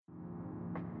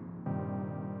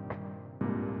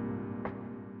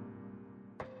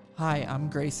Hi, I'm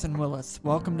Grayson Willis.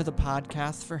 Welcome to the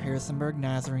podcast for Harrisonburg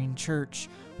Nazarene Church.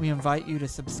 We invite you to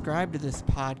subscribe to this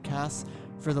podcast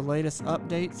for the latest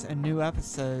updates and new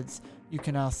episodes. You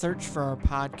can now search for our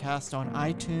podcast on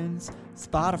iTunes,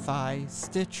 Spotify,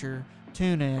 Stitcher,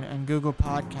 TuneIn, and Google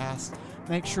Podcasts.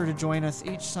 Make sure to join us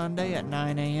each Sunday at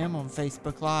 9 a.m. on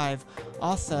Facebook Live.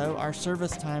 Also, our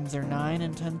service times are 9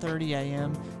 and 10:30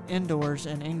 a.m. indoors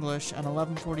in English and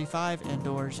 11:45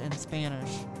 indoors in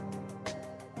Spanish.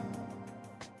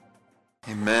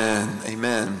 Amen.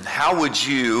 Amen. How would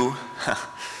you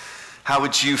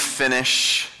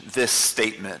finish this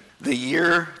statement? The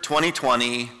year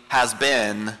 2020 has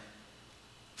been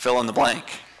fill in the blank.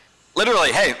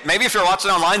 Literally, hey, maybe if you're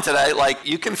watching online today,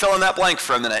 you can fill in that blank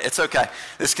for a minute. It's okay.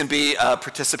 This can be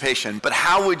participation. But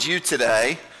how would you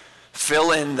today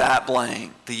fill in that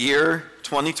blank? The year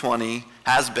 2020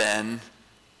 has been.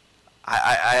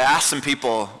 I asked some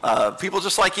people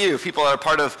just like you, people that are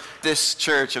part of this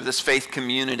church, of this faith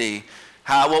community,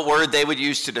 what word they would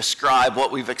use to describe what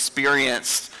we've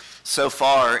experienced so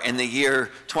far in the year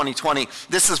 2020.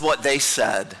 This is what they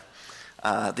said.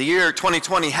 The year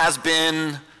 2020 has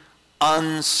been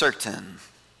uncertain.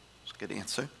 That's a good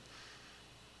answer.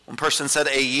 One person said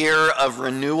a year of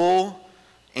renewal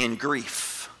and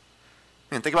grief.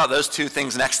 And think about those two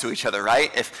things next to each other,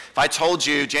 right? If I told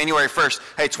you January 1st,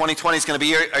 hey, 2020 is going to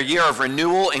be a year of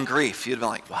renewal and grief, you'd be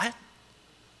like, what?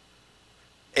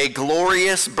 A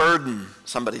glorious burden,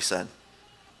 somebody said.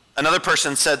 Another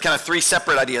person said kind of three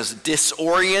separate ideas: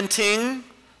 disorienting,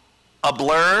 a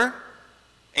blur,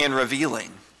 and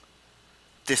revealing.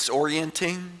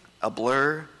 Disorienting, a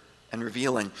blur, and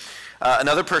revealing.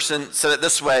 Another person said it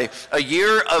this way: a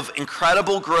year of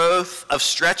incredible growth, of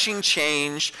stretching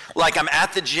change, like I'm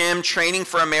at the gym training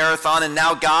for a marathon, and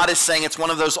now God is saying it's one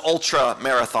of those ultra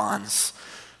marathons.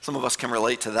 Some of us can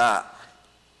relate to that.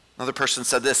 Another person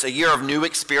said this: a year of new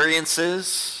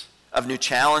experiences, of new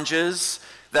challenges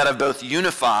that have both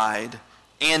unified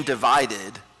and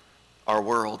divided our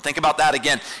world. Think about that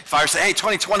again. If I were to say, hey,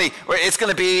 2020, it's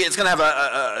going to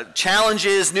have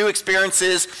challenges, new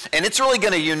experiences, and it's really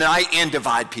going to unite and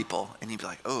divide people. And you'd be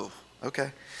like, oh,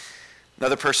 okay.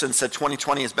 Another person said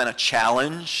 2020 has been a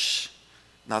challenge.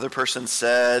 Another person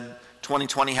said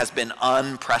 2020 has been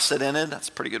unprecedented. That's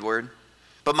a pretty good word.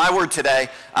 But my word today,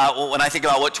 when I think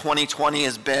about what 2020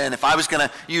 has been, if I was going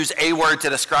to use a word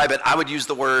to describe it, I would use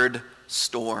the word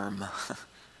storm.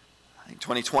 I think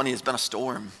 2020 has been a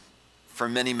storm for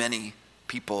many, many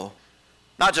people.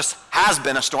 Not just has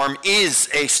been a storm, is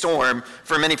a storm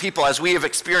for many people, as we have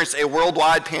experienced a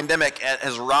worldwide pandemic that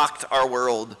has rocked our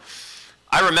world.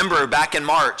 I remember back in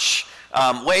March,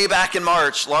 way back in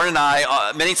March, Lauren and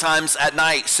I, many times at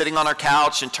night, sitting on our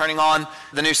couch and turning on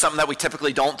the news, something that we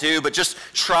typically don't do, but just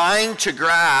trying to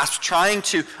grasp, trying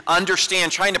to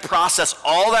understand, trying to process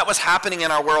all that was happening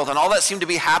in our world, and all that seemed to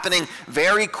be happening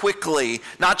very quickly,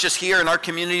 not just here in our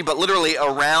community, but literally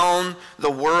around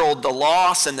the world. The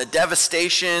loss and the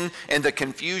devastation and the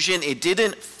confusion, it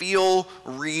didn't feel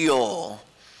real.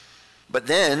 But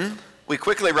then we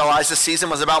quickly realized this season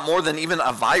was about more than even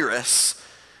a virus.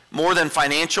 More than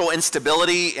financial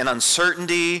instability and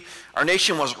uncertainty. Our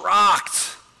nation was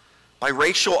rocked by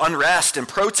racial unrest and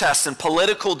protests and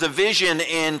political division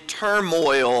and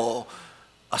turmoil.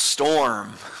 A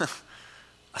storm.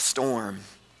 A storm.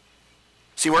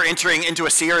 See, we're entering into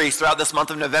a series throughout this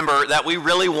month of November that we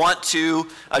really want to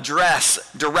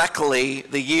address directly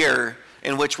the year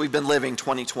in which we've been living,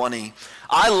 2020.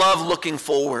 I love looking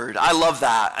forward. I love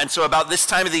that. And so about this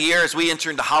time of the year, as we enter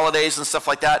into holidays and stuff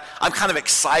like that, I'm kind of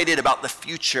excited about the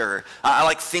future. I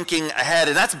like thinking ahead,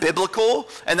 and that's biblical,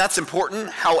 and that's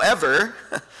important. However,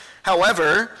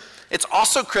 it's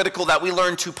also critical that we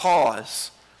learn to pause.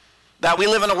 That we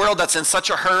live in a world that's in such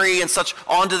a hurry and such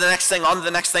on to the next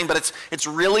thing, but it's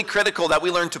really critical that we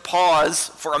learn to pause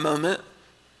for a moment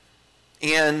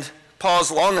and pause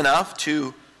long enough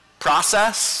to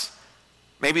process,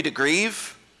 maybe to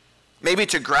grieve, maybe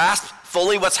to grasp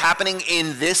fully what's happening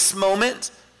in this moment,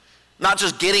 not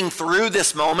just getting through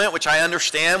this moment, which I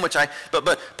understand,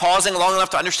 but pausing long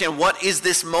enough to understand what is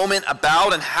this moment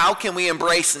about and how can we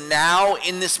embrace now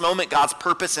in this moment God's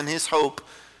purpose and his hope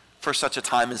for such a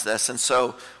time as this. And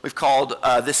so we've called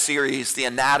this series The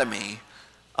Anatomy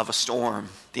of a Storm.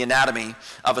 The Anatomy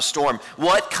of a Storm.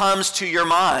 What comes to your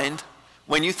mind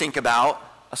when you think about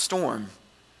a storm?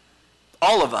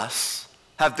 All of us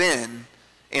have been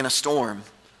in a storm.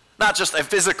 Not just a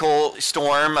physical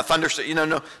storm, a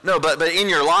thunderstorm, but in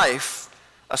your life,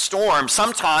 a storm.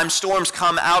 Sometimes storms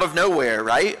come out of nowhere,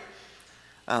 right?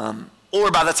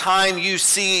 Or by the time you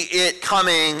see it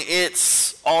coming,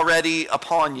 it's already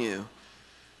upon you.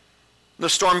 The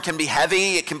storm can be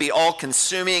heavy, it can be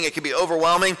all-consuming, it can be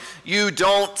overwhelming. You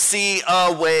don't see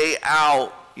a way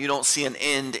out. You don't see an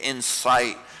end in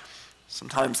sight.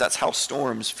 Sometimes that's how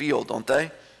storms feel, don't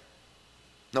they?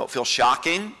 No, it feels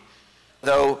shocking,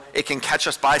 though it can catch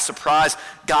us by surprise.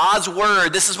 God's word,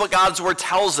 this is what God's word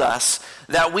tells us,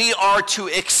 that we are to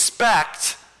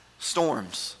expect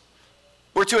storms.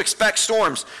 We're to expect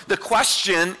storms. The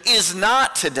question is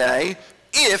not today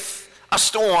if a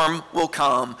storm will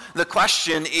come. The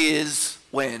question is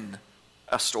when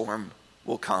a storm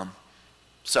will come.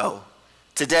 So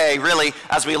today, really,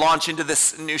 as we launch into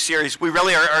this new series, we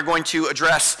really are going to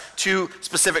address two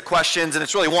specific questions, and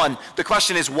it's really one. The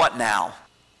question is, what now?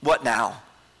 What now?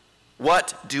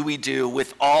 What do we do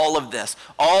with all of this?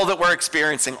 All that we're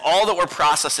experiencing, all that we're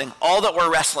processing, all that we're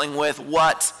wrestling with,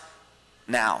 what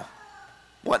now?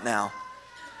 What now?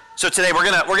 So today we're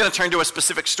gonna turn to a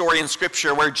specific story in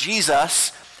Scripture where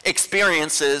Jesus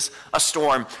experiences a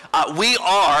storm. We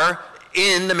are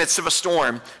in the midst of a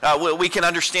storm. We can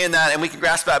understand that and we can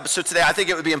grasp that. So today I think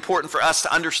it would be important for us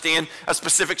to understand a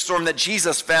specific storm that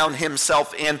Jesus found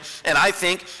himself in. And I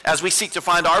think as we seek to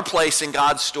find our place in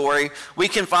God's story, we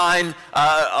can find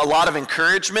a lot of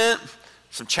encouragement,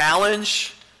 some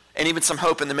challenge, and even some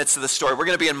hope in the midst of the story. We're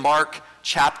going to be in Mark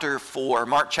chapter 4.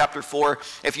 Mark chapter 4.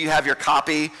 If you have your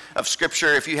copy of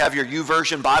Scripture, if you have your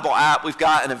YouVersion Bible app, we've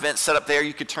got an event set up there.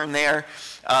 You could turn there.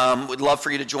 We'd love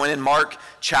for you to join in Mark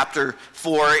chapter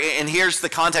 4. And here's the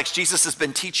context. Jesus has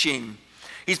been teaching.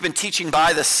 He's been teaching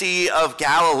by the Sea of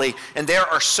Galilee, and there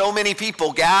are so many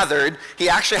people gathered, he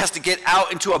actually has to get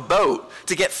out into a boat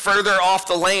to get further off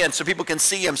the land so people can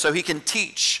see him, so he can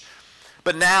teach.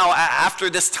 But now,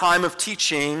 after this time of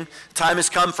teaching, time has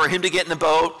come for him to get in the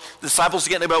boat, the disciples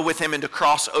to get in the boat with him and to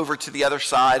cross over to the other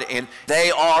side, and they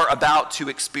are about to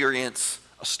experience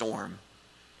a storm.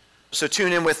 So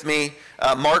tune in with me.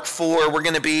 Mark 4, we're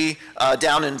going to be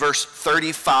down in verse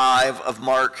 35 of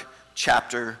Mark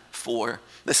chapter 4.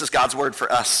 This is God's word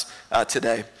for us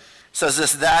today. It says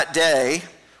this, that day,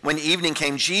 when evening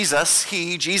came, Jesus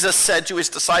said to his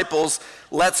disciples,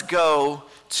 let's go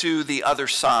to the other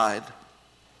side.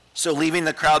 So leaving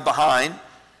the crowd behind,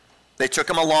 they took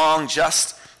him along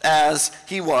just as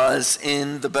he was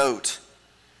in the boat.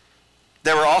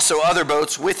 There were also other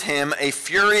boats with him. A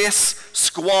furious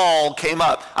squall came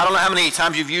up. I don't know how many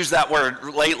times you've used that word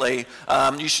lately.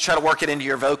 You should try to work it into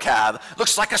your vocab.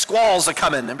 Looks like a squall's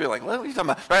a-coming. And be like, what are you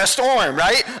talking about? Right, a storm,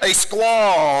 right? A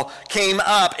squall came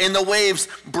up, and the waves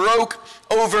broke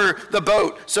over the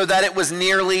boat so that it was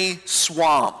nearly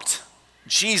swamped.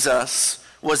 Jesus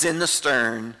was in the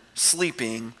stern,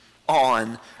 sleeping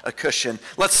on a cushion.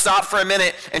 Let's stop for a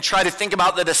minute and try to think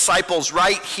about the disciples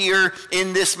right here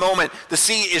in this moment. The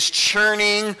sea is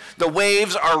churning, the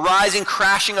waves are rising,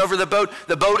 crashing over the boat.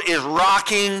 The boat is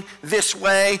rocking this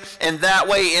way and that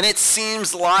way, and it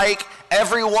seems like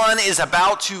everyone is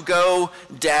about to go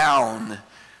down.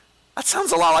 That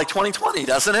sounds a lot like 2020,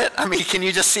 doesn't it? I mean, can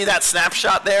you just see that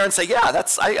snapshot there and say, yeah,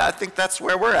 I think that's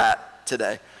where we're at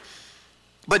today.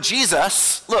 But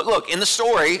Jesus, look, in the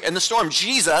storm,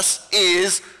 Jesus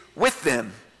is with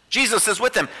them. Jesus is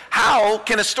with them. How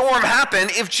can a storm happen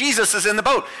if Jesus is in the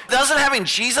boat? Doesn't having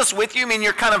Jesus with you mean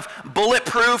you're kind of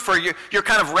bulletproof or you're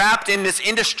kind of wrapped in this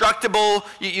indestructible,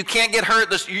 you can't get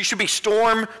hurt, you should be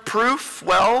storm-proof?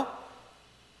 Well,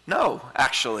 no,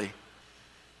 actually.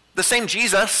 The same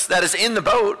Jesus that is in the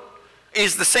boat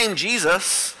is the same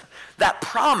Jesus that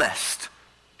promised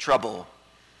trouble,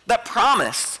 that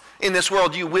promised in this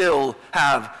world you will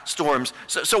have storms.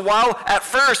 So while at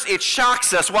first it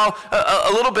shocks us, while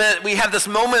a little bit we have this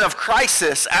moment of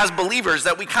crisis as believers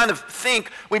that we kind of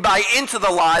think, we buy into the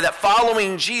lie that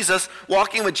following Jesus,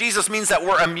 walking with Jesus means that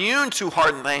we're immune to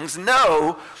hard things,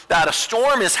 know that a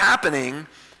storm is happening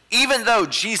even though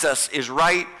Jesus is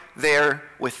right there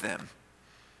with them.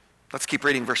 Let's keep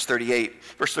reading verse 38.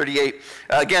 Verse 38,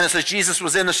 again it says, Jesus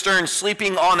was in the stern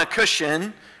sleeping on a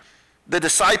cushion. The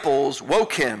disciples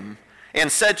woke him and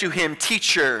said to him,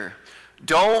 Teacher,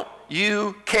 don't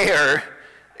you care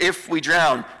if we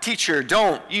drown? Teacher,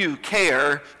 don't you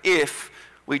care if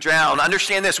we drown?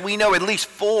 Understand this, we know at least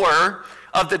 4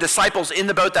 of the disciples in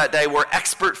the boat that day were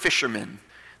expert fishermen.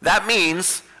 That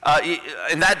means,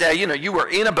 in that day, you were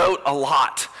in a boat a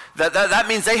lot. That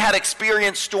means they had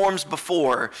experienced storms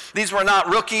before. These were not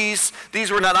rookies. This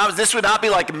would not be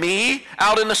like me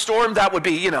out in the storm. That would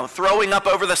be, throwing up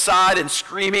over the side and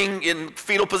screaming in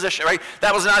fetal position, right?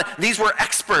 That was not, these were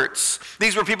experts.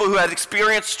 These were people who had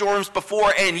experienced storms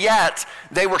before, and yet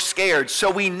they were scared.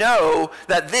 So we know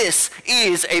that this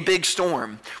is a big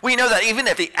storm. We know that even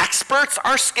if the experts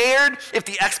are scared, if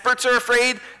the experts are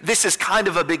afraid, this is kind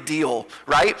of a big deal,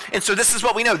 right? And so this is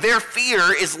what we know. Their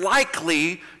fear is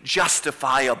likely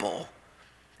justifiable.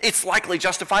 It's likely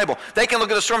justifiable. They can look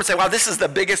at the storm and say, wow, this is the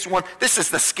biggest one. This is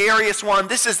the scariest one.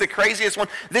 This is the craziest one.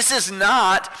 This is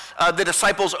not the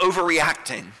disciples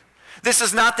overreacting. This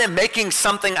is not them making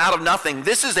something out of nothing.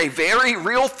 This is a very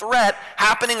real threat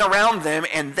happening around them,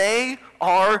 and they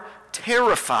are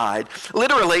terrified.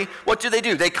 Literally, what do?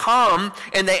 They come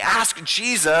and they ask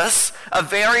Jesus a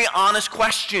very honest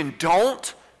question.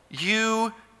 Don't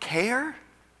you care?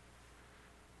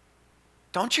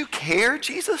 Don't you care,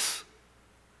 Jesus?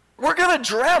 We're going to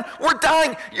drown. We're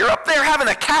dying. You're up there having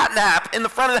a cat nap in the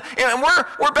front of and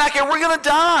we're back here. We're going to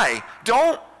die.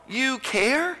 Don't you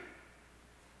care?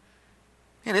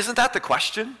 And isn't that the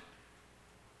question?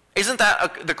 Isn't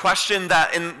that the question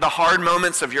that in the hard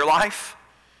moments of your life,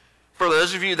 for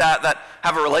those of you that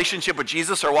have a relationship with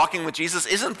Jesus or walking with Jesus,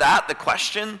 isn't that the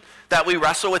question that we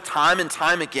wrestle with time and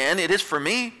time again? It is for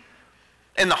me.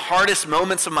 In the hardest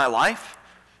moments of my life,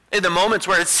 in the moments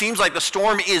where it seems like the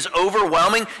storm is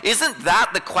overwhelming, isn't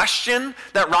that the question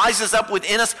that rises up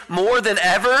within us more than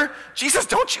ever? Jesus,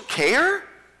 don't you care?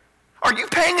 Are you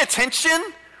paying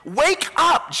attention? Wake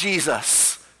up,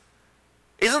 Jesus.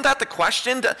 Isn't that the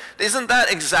question? Isn't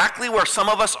that exactly where some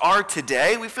of us are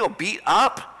today? We feel beat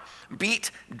up,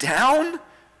 beat down. It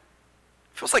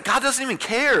feels like God doesn't even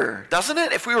care, doesn't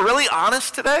it? If we were really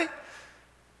honest today,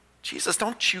 Jesus,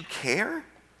 don't you care?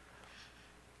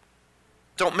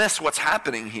 Don't miss what's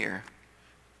happening here.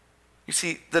 You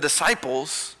see, the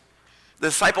disciples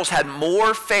had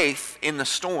more faith in the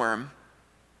storm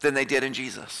than they did in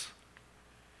Jesus.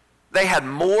 They had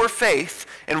more faith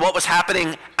in what was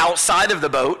happening outside of the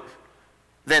boat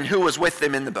than who was with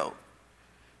them in the boat.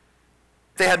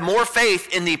 They had more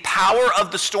faith in the power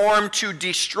of the storm to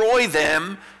destroy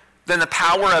them than the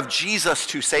power of Jesus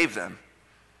to save them.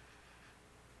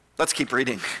 Let's keep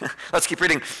reading. Let's keep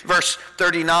reading. Verse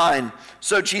 39.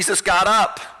 So Jesus got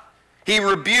up. He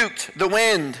rebuked the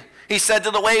wind. He said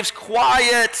to the waves,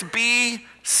 quiet, be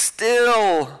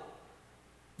still.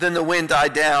 Then the wind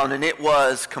died down, and it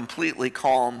was completely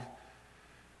calm.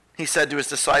 He said to his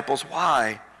disciples,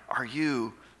 why are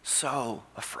you so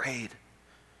afraid?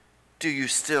 Do you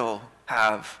still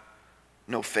have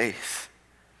no faith?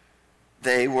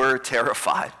 They were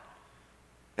terrified,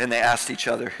 and they asked each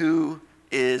other, who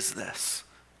is this?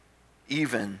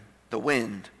 Even the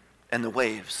wind and the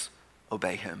waves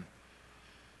obey him.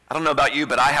 I don't know about you,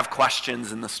 but I have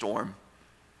questions in the storm.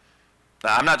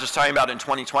 I'm not just talking about in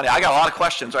 2020. I got a lot of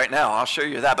questions right now. I'll show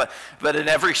you that. But in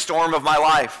every storm of my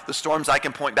life, the storms I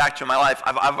can point back to in my life,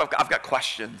 I've got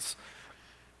questions.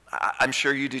 I'm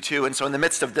sure you do too. And so in the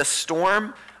midst of this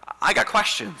storm, I got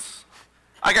questions.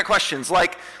 I got questions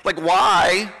like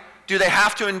why do they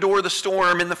have to endure the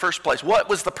storm in the first place? What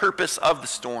was the purpose of the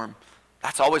storm?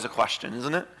 That's always a question,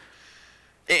 isn't it?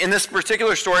 In this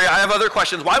particular story, I have other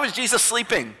questions. Why was Jesus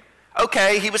sleeping?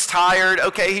 Okay, he was tired.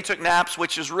 Okay, he took naps,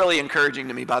 which is really encouraging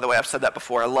to me, by the way. I've said that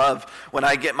before. I love when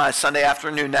I get my Sunday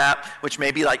afternoon nap, which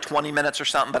may be like 20 minutes or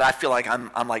something, but I feel like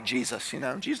I'm like Jesus,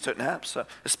 Jesus took naps. So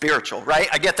it's spiritual, right?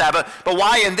 I get that. But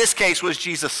why in this case was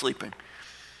Jesus sleeping?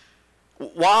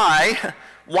 Why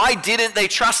didn't they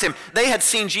trust him? They had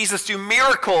seen Jesus do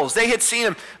miracles. They had seen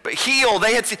him heal.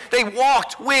 They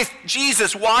walked with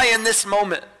Jesus. Why in this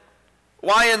moment?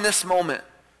 Why in this moment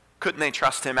couldn't they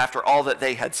trust him after all that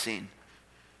they had seen?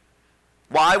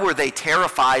 Why were they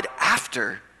terrified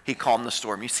after he calmed the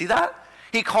storm? You see that?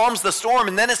 He calms the storm,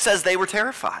 and then it says they were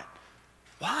terrified.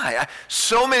 Why?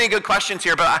 So many good questions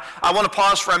here, but I want to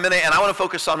pause for a minute, and I want to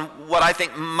focus on what I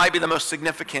think might be the most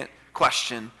significant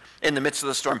question in the midst of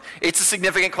the storm. It's a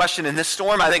significant question in this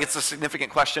storm. I think it's a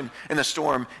significant question in the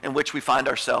storm in which we find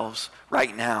ourselves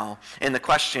right now. And the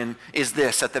question is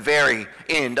this: at the very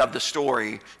end of the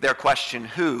story, their question,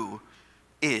 who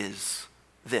is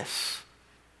this?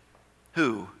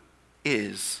 Who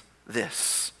is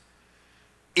this?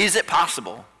 Is it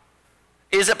possible?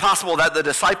 Is it possible that the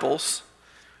disciples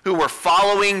who were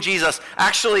following Jesus,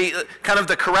 actually kind of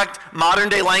the correct modern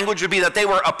day language would be that they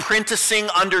were apprenticing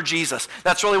under Jesus.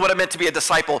 That's really what it meant to be a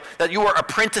disciple, that you were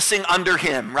apprenticing under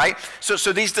him, right?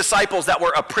 So these disciples that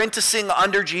were apprenticing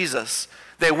under Jesus,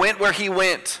 they went where he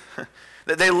went.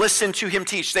 They listened to him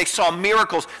teach. They saw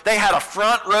miracles. They had a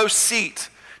front row seat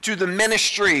to the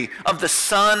ministry of the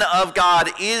Son of God.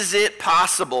 Is it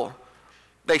possible?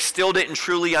 They still didn't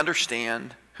truly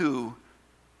understand who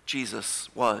Jesus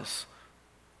was.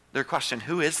 Their question,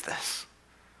 who is this?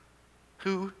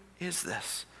 Who is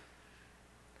this?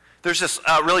 There's this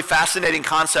really fascinating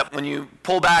concept when you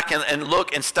pull back and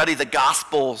look and study the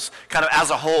Gospels kind of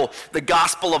as a whole. The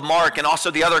Gospel of Mark and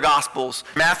also the other Gospels,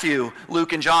 Matthew,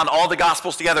 Luke, and John, all the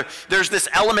Gospels together. There's this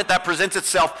element that presents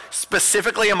itself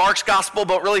specifically in Mark's Gospel,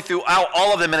 but really throughout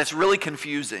all of them, and it's really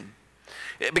confusing.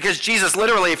 Because Jesus,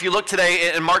 literally, if you look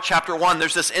today in Mark chapter 1,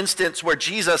 there's this instance where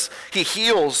Jesus, he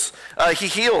heals.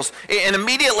 And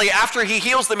immediately after he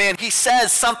heals the man, he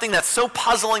says something that's so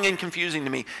puzzling and confusing to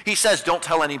me. He says, don't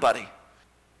tell anybody.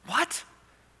 What?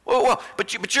 Whoa,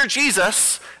 but you're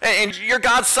Jesus, and you're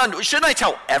God's son. Shouldn't I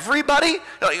tell everybody?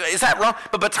 Is that wrong?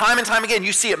 But time and time again,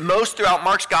 you see it most throughout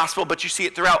Mark's gospel, but you see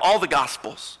it throughout all the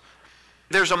gospels.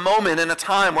 There's a moment and a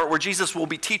time where Jesus will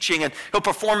be teaching and he'll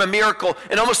perform a miracle,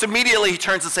 and almost immediately he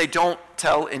turns and says, don't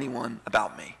tell anyone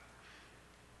about me.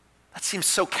 That seems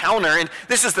so counter, and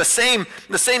this is the same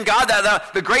God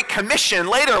that the Great Commission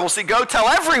later we'll see, go tell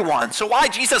everyone. So why,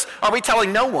 Jesus, are we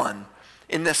telling no one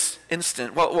in this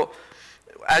instant? Well,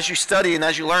 as you study and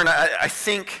as you learn, I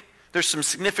think there's some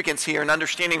significance here in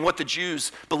understanding what the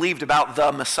Jews believed about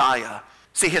the Messiah.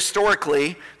 See,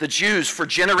 historically, the Jews for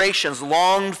generations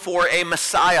longed for a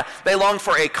Messiah. They longed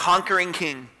for a conquering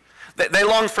king. They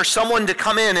longed for someone to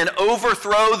come in and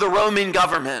overthrow the Roman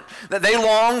government. They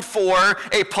longed for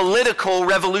a political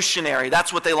revolutionary.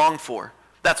 That's what they longed for.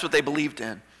 That's what they believed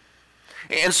in.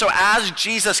 And so as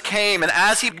Jesus came and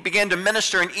as he began to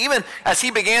minister and even as he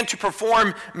began to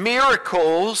perform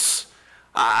miracles,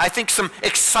 I think some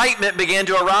excitement began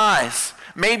to arise.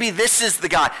 Maybe this is the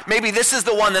guy. Maybe this is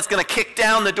the one that's going to kick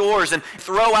down the doors and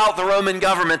throw out the Roman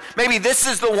government. Maybe this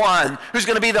is the one who's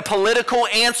going to be the political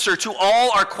answer to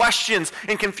all our questions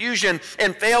and confusion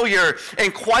and failure.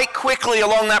 And quite quickly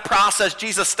along that process,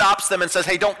 Jesus stops them and says,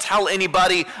 hey, don't tell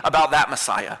anybody about that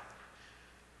Messiah.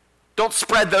 Don't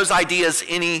spread those ideas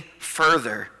any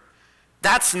further.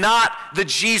 That's not the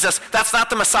Jesus. That's not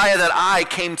the Messiah that I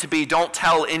came to be. Don't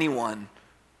tell anyone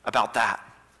about that.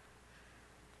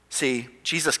 See,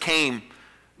 Jesus came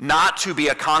not to be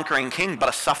a conquering king, but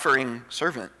a suffering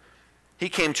servant. He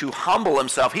came to humble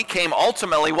himself. He came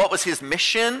ultimately, what was his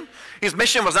mission? His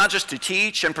mission was not just to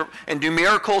teach and do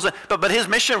miracles, but his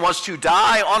mission was to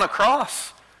die on a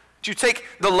cross, to take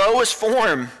the lowest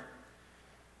form.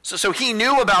 So he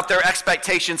knew about their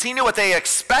expectations. He knew what they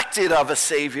expected of a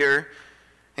Savior.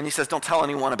 And he says, don't tell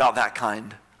anyone about that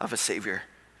kind of a Savior.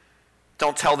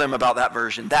 Don't tell them about that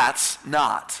version. That's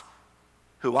not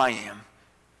who I am.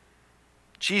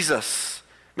 Jesus,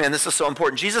 man, this is so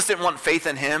important. Jesus didn't want faith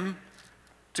in him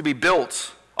to be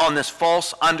built on this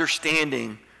false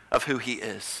understanding of who he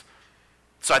is.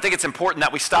 So I think it's important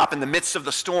that we stop in the midst of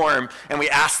the storm and we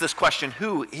ask this question,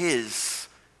 who is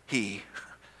he?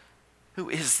 Who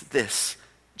is this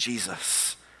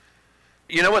Jesus?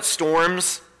 You know what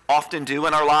storms often do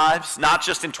in our lives? Not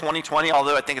just in 2020,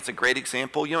 although I think it's a great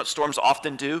example. You know what storms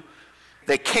often do?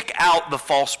 They kick out the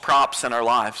false props in our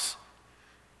lives.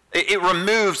 It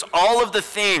removes all of the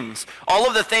things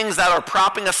that are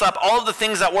propping us up, all of the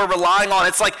things that we're relying on.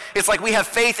 It's like we have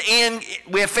faith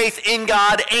in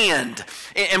God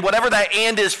and whatever that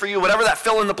and is for you, whatever that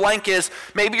fill in the blank is,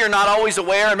 maybe you're not always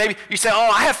aware, and maybe you say, oh,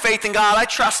 I have faith in God, I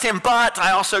trust him, but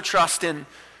I also trust in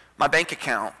my bank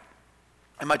account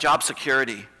and my job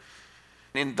security,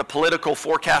 in the political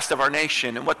forecast of our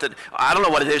nation, and I don't know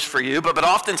what it is for you, but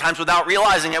oftentimes without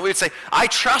realizing it, we would say, I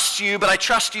trust you, but I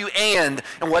trust you and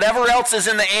whatever else is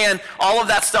in the and, all of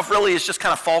that stuff really is just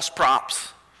kind of false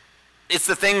props. It's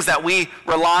the things that we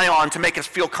rely on to make us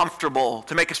feel comfortable,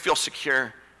 to make us feel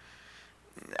secure.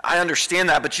 I understand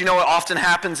that, but you know what often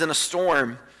happens in a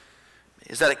storm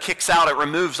is that it kicks out, it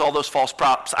removes all those false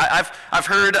props. I've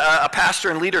heard a pastor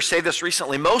and leader say this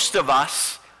recently. Most of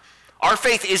us, our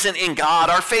faith isn't in God.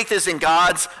 Our faith is in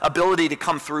God's ability to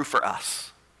come through for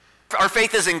us. Our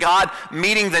faith is in God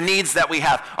meeting the needs that we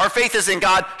have. Our faith is in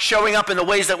God showing up in the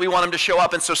ways that we want him to show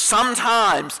up. And so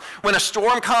sometimes when a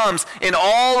storm comes and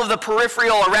all of the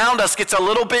peripheral around us gets a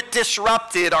little bit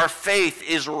disrupted, our faith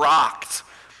is rocked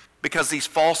because these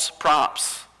false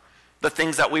props, the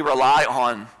things that we rely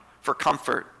on for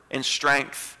comfort and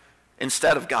strength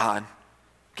instead of God,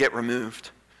 get removed.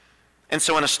 And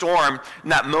so in a storm, in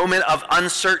that moment of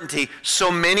uncertainty,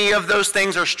 so many of those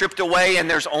things are stripped away and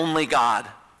there's only God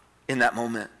in that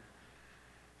moment.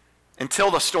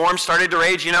 Until the storm started to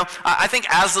rage, I think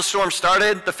as the storm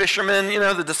started, the fishermen,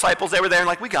 the disciples, they were there and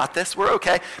like, we got this, we're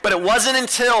okay. But it wasn't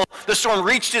until the storm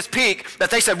reached its peak that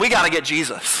they said, we got to get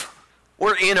Jesus.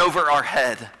 were in over our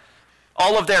head.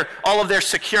 All of their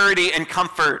security and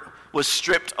comfort was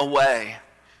stripped away.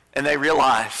 And they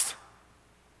realized,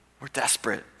 we're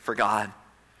desperate for God.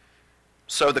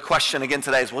 So the question again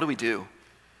today is, what do we do?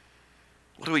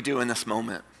 What do we do in this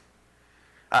moment?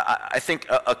 I think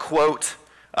a quote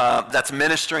that's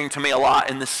ministering to me a lot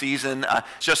in this season,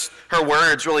 just her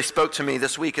words really spoke to me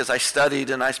this week as I studied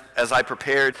and as I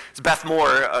prepared. It's Beth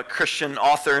Moore, a Christian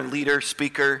author and leader,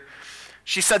 speaker.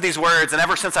 She said these words, and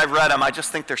ever since I've read them, I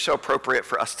just think they're so appropriate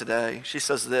for us today. She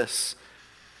says this: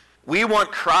 we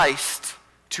want Christ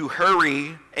to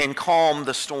hurry and calm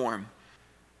the storm,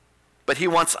 but he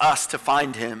wants us to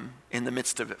find him in the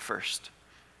midst of it first.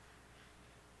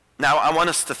 Now, I want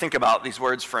us to think about these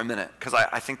words for a minute, because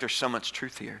I think there's so much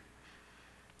truth here.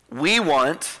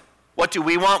 What do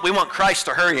we want? We want Christ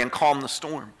to hurry and calm the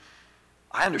storm.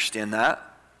 I understand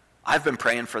that. I've been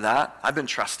praying for that. I've been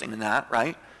trusting in that,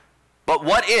 right? But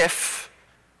what if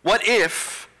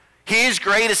his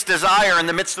greatest desire in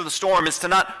the midst of the storm is to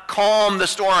not calm the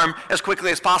storm as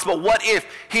quickly as possible? What if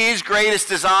his greatest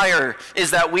desire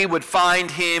is that we would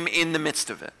find him in the midst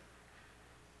of it?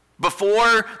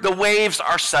 Before the waves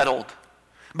are settled,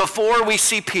 before we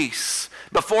see peace,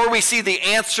 before we see the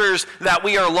answers that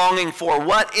we are longing for,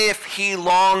 what if he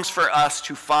longs for us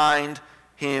to find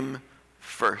him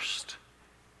first?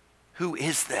 Who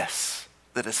is this?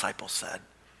 The disciples said.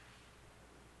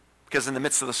 Because in the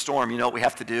midst of the storm, you know what we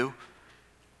have to do?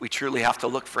 We truly have to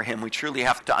look for him. We truly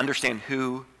have to understand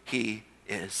who he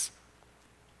is.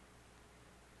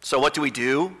 So what do we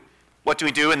do? What do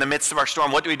we do in the midst of our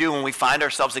storm? What do we do when we find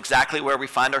ourselves exactly where we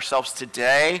find ourselves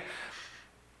today?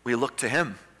 We look to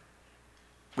him.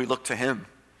 We look to him.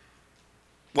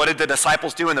 What did the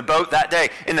disciples do in the boat that day?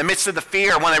 In the midst of the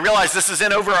fear, when they realize this is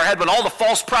in over our head, when all the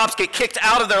false prophets get kicked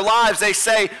out of their lives, they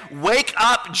say, "Wake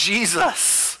up,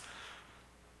 Jesus."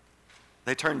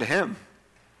 They turn to him.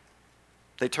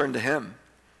 They turn to him.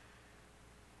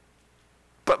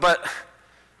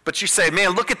 But you say,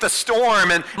 man, look at the storm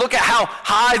and look at how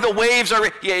high the waves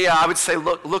are. Yeah, I would say,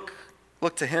 look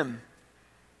to him.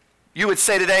 You would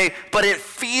say today, but it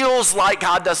feels like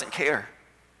God doesn't care.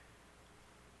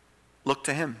 Look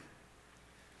to him.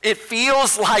 It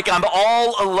feels like I'm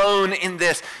all alone in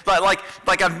this. Like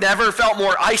I've never felt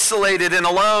more isolated and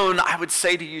alone. I would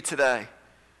say to you today,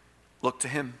 look to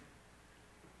him.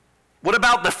 What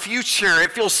about the future?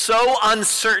 It feels so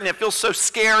uncertain. It feels so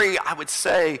scary. I would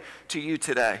say to you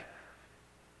today,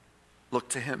 look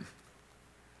to him.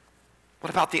 What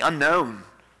about the unknown?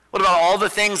 What about all the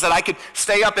things that I could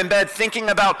stay up in bed thinking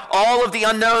about, all of the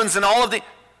unknowns and all of the...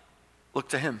 Look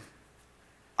to him.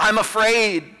 I'm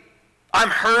afraid. I'm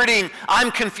hurting.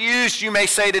 I'm confused, you may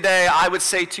say today. I would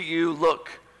say to you, look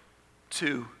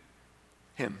to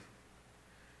him.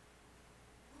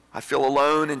 I feel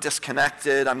alone and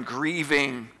disconnected. I'm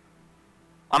grieving.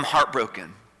 I'm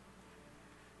heartbroken.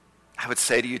 I would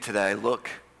say to you today, look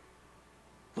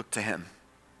to him.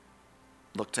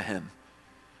 Look to him.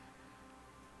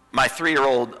 My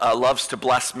 3-year-old loves to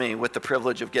bless me with the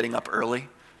privilege of getting up early,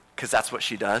 because that's what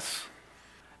she does.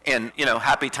 And,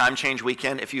 happy time change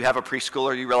weekend. If you have a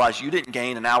preschooler, you realize you didn't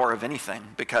gain an hour of anything,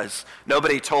 because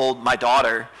nobody told my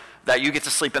daughter that you get to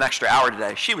sleep an extra hour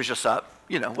today. She was just up,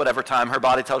 whatever time her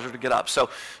body tells her to get up. So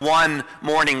one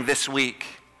morning this week,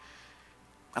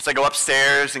 as I go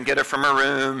upstairs and get her from her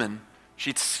room, and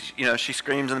she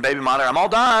screams in the baby monitor, "I'm all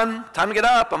done. Time to get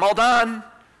up. I'm all done."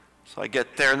 So I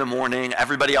get there in the morning.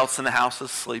 Everybody else in the house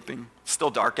is sleeping. It's still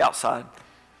dark outside.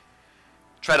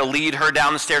 Try to lead her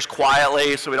down the stairs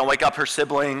quietly so we don't wake up her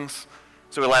siblings.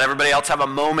 So we let everybody else have a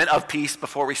moment of peace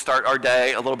before we start our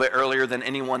day a little bit earlier than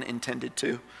anyone intended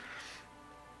to.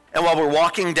 And while we're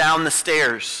walking down the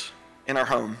stairs in our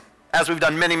home, as we've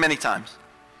done many, many times,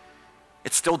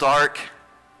 it's still dark.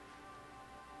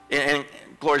 And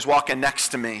Glory's walking next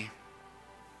to me.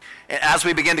 And as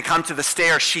we begin to come to the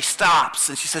stairs, she stops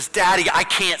and she says, "Daddy, I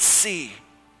can't see."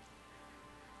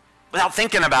 Without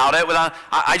thinking about it,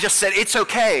 I just said, "It's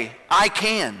okay. I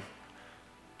can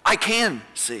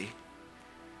see."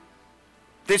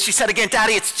 Then she said again,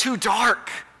 "Daddy, it's too dark."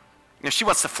 She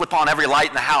wants to flip on every light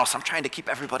in the house. I'm trying to keep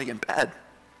everybody in bed.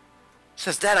 She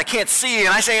says, "Dad, I can't see."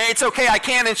 And I say, "It's okay, I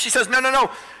can." And she says, No,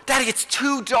 Daddy, it's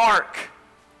too dark."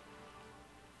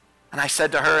 And I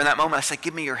said to her in that moment, I said,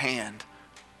 "Give me your hand.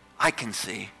 I can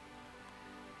see."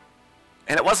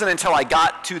 And it wasn't until I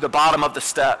got to the bottom of the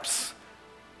steps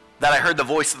that I heard the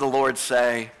voice of the Lord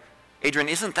say, "Adrian,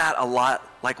 isn't that a lot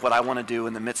like what I want to do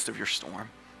in the midst of your storm?"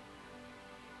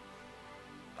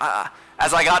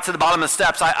 As I got to the bottom of the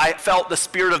steps, I felt the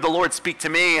Spirit of the Lord speak to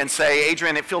me and say,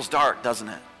 "Adrian, it feels dark, doesn't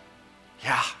it?"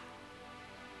 "Yeah."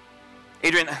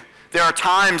 "Adrian, There are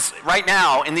times right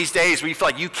now in these days where you feel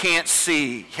like you can't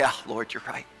see. Yeah, Lord, you're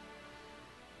right.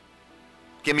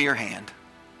 Give me your hand.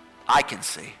 I can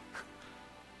see.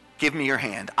 Give me your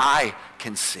hand. I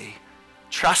can see.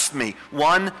 Trust me,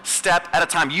 one step at a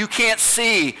time. You can't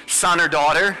see, son or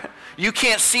daughter. You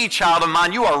can't see, child of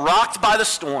mine. You are rocked by the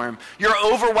storm. You're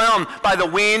overwhelmed by the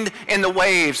wind and the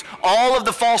waves. All of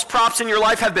the false props in your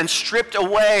life have been stripped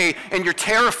away, and you're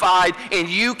terrified, and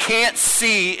you can't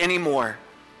see anymore.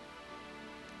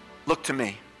 Look to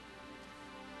me.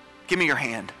 Give me your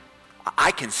hand.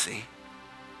 I can see.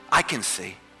 I can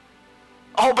see.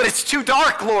 Oh, but it's too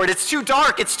dark, Lord. It's too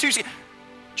dark. It's too...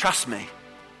 Trust me.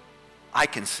 I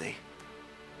can see.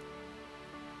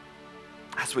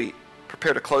 As we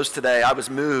prepare to close today, I was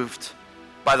moved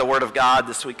by the Word of God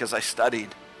this week as I studied.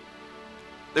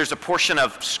 There's a portion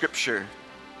of Scripture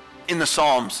in the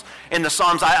Psalms. In the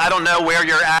Psalms, I don't know where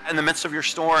you're at in the midst of your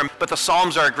storm, but the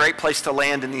Psalms are a great place to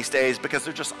land in these days because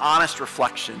they're just honest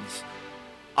reflections,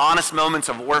 honest moments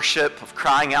of worship, of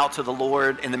crying out to the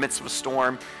Lord in the midst of a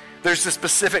storm. There's a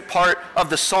specific part of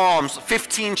the Psalms,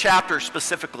 15 chapters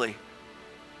specifically,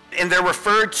 and they're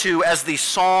referred to as the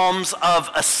Psalms of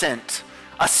Ascent.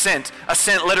 Ascent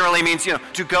literally means,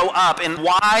 to go up. And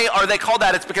why are they called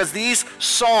that? It's because these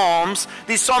Psalms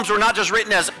were not just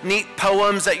written as neat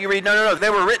poems that you read. No. They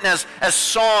were written as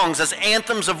songs, as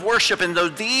anthems of worship. And though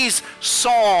these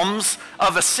Psalms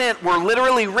of Ascent were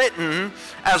literally written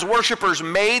as worshipers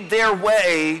made their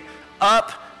way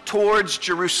up towards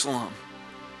Jerusalem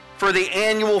for the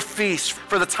annual feast,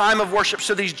 for the time of worship.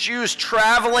 So these Jews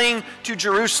traveling to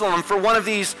Jerusalem for one of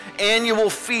these annual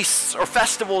feasts or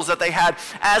festivals that they had,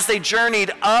 as they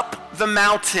journeyed up the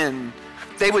mountain,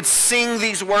 they would sing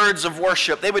these words of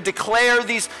worship. They would declare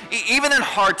these, even in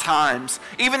hard times,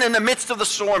 even in the midst of the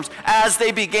storms, as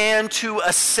they began to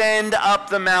ascend up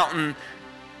the mountain,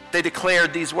 they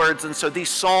declared these words. And so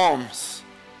these Psalms,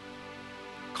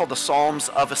 called the Psalms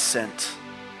of Ascent,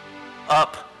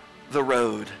 up the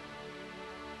road.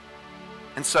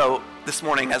 And so this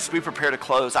morning, as we prepare to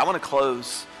close, I want to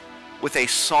close with a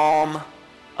psalm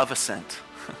of ascent.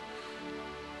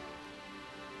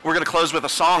 We're going to close with a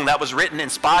song that was written,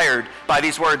 inspired by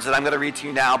these words that I'm going to read to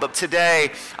you now. But today,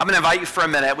 I'm going to invite you for a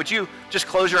minute. Would you just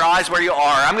close your eyes where you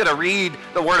are? I'm going to read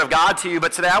the Word of God to you,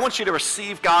 but today I want you to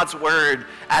receive God's Word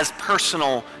as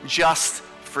personal, just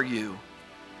for you.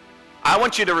 I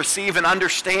want you to receive and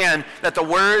understand that the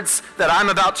words that I'm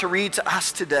about to read to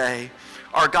us today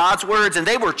are God's words, and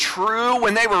they were true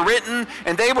when they were written,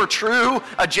 and they were true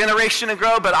a generation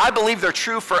ago, but I believe they're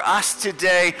true for us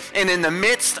today. And in the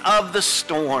midst of the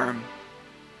storm,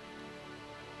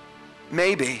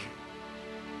 maybe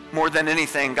more than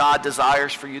anything, God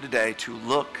desires for you today to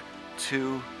look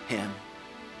to Him.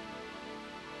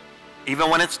 Even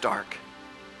when it's dark,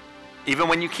 even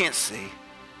when you can't see,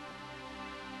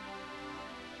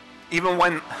 even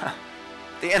when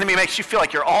the enemy makes you feel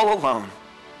like you're all alone.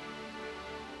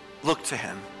 Look to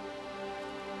Him.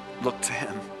 Look to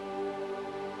Him.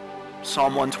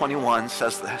 Psalm 121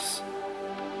 says this: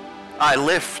 I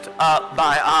lift up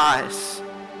my eyes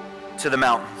to the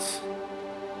mountains.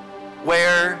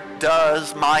 Where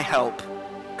does my help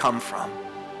come from?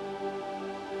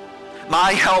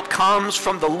 My help comes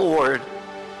from the Lord,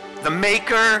 the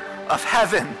maker of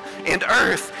heaven and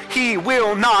earth. He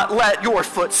will not let your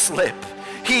foot slip.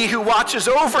 He who watches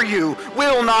over you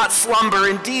will not slumber.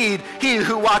 Indeed, he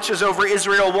who watches over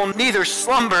Israel will neither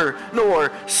slumber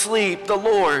nor sleep. The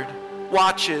Lord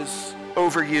watches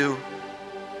over you.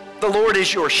 The Lord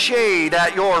is your shade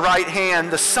at your right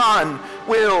hand. The sun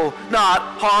will not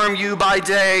harm you by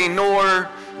day, nor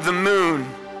the moon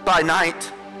by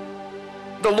night.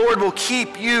 The Lord will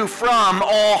keep you from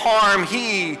all harm.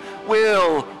 He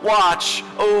will watch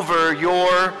over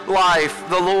your life.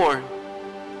 The Lord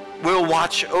will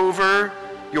watch over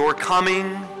your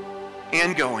coming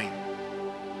and going,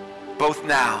 both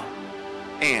now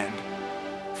and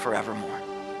forevermore.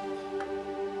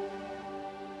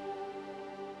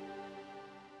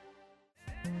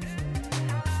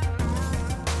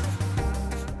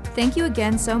 Thank you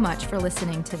again so much for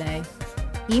listening today.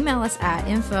 Email us at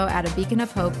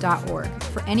info@abeaconofhope.org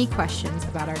for any questions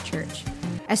about our church.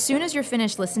 As soon as you're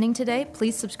finished listening today,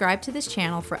 please subscribe to this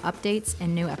channel for updates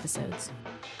and new episodes.